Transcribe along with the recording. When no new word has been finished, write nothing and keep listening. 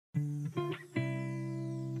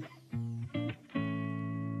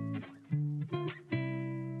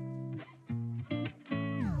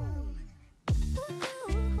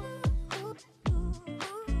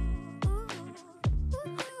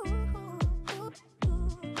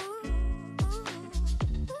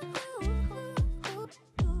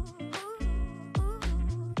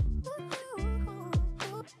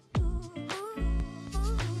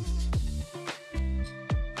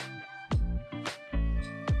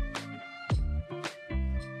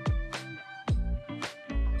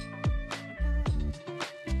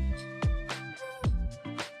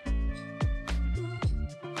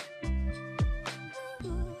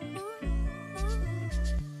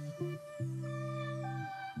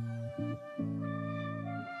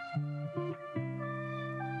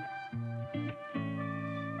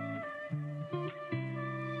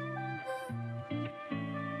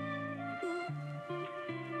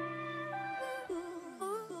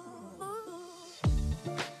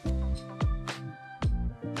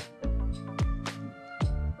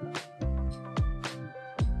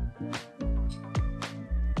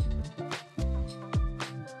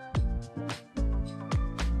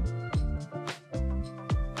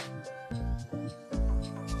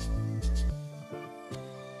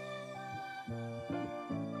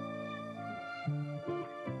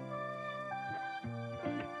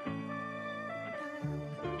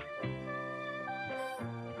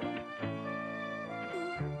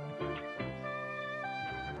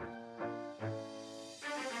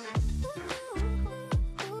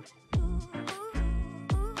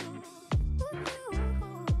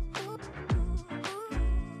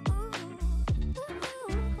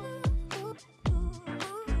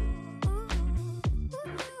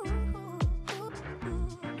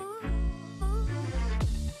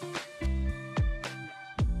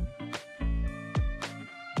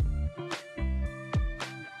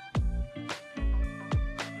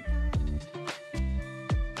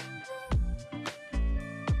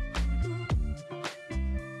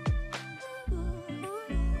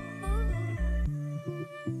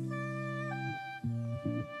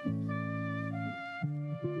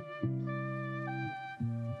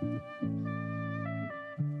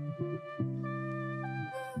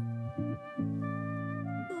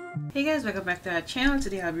Hey guys, welcome back to our channel.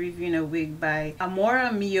 Today I'll be reviewing a wig by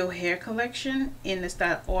Amora Mio hair collection in the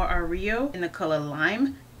style RIO in the color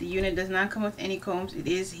lime. The unit does not come with any combs. It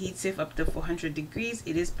is heat safe up to 400 degrees.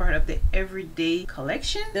 It is part of the everyday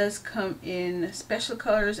collection. It does come in special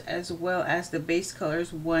colors as well as the base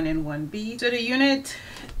colors 1 and 1B. So the unit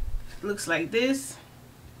looks like this.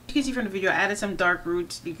 You can see from the video I added some dark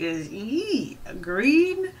roots because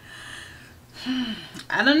green,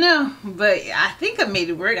 I don't know, but I think I made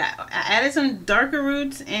it work. I added some darker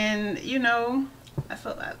roots, and you know, I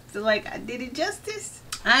feel like I did it justice.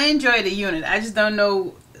 I enjoy the unit. I just don't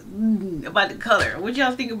know about the color. What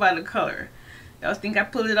y'all think about the color? Y'all think I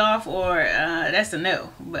pulled it off, or that's a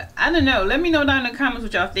no? But I don't know. Let me know down in the comments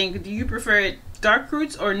what y'all think. Do you prefer dark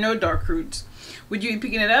roots or no dark roots? Would you be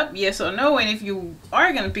picking it up, yes or no? And if you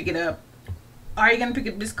are gonna pick it up, are you gonna pick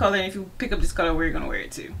up this color? And if you pick up this color, where are you gonna wear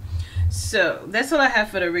it to? So that's all I have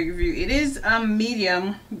for the wig review. It is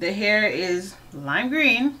medium. The hair is lime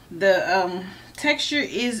green. The texture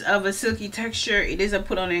is of a silky texture. It is a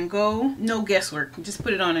put on and go. No guesswork. Just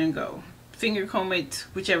put it on and go. Finger comb it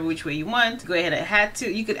whichever which way you want. Go ahead and hat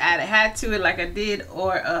to. You could add a hat to it like I did,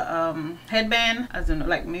 or a headband. I don't know,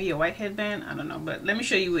 like maybe a white headband. I don't know, but let me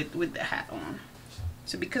show you with the hat on.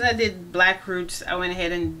 So because I did black roots, I went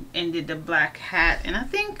ahead and did the black hat, and I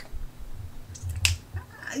think,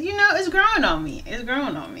 you know, it's growing on me. It's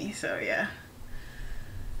growing on me. So yeah.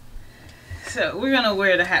 So we're gonna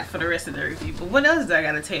wear the hat for the rest of the review. But what else do I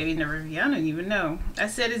gotta tell you in the review? I don't even know. I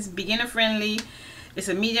said it's beginner friendly. It's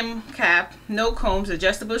a medium cap, no combs,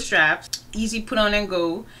 adjustable straps, easy put on and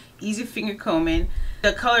go, easy finger combing.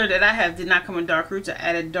 The color that I have did not come in dark roots. I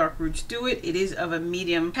added dark roots to it. It is of a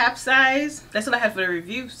medium cap size. That's all I have for the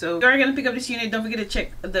review. So if you're going to pick up this unit, don't forget to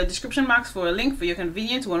check the description box for a link for your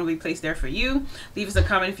convenience. One will be placed there for you. Leave us a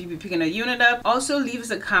comment if you'll be picking a unit up. Also, leave us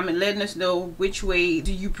a comment letting us know which way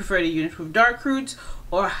do you prefer the unit, with dark roots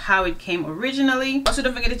or how it came originally. Also,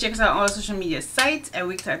 don't forget to check us out on all our social media sites at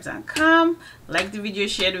WigTypes.com. Like the video,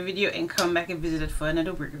 share the video, and come back and visit us for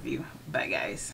another wig review. Bye guys.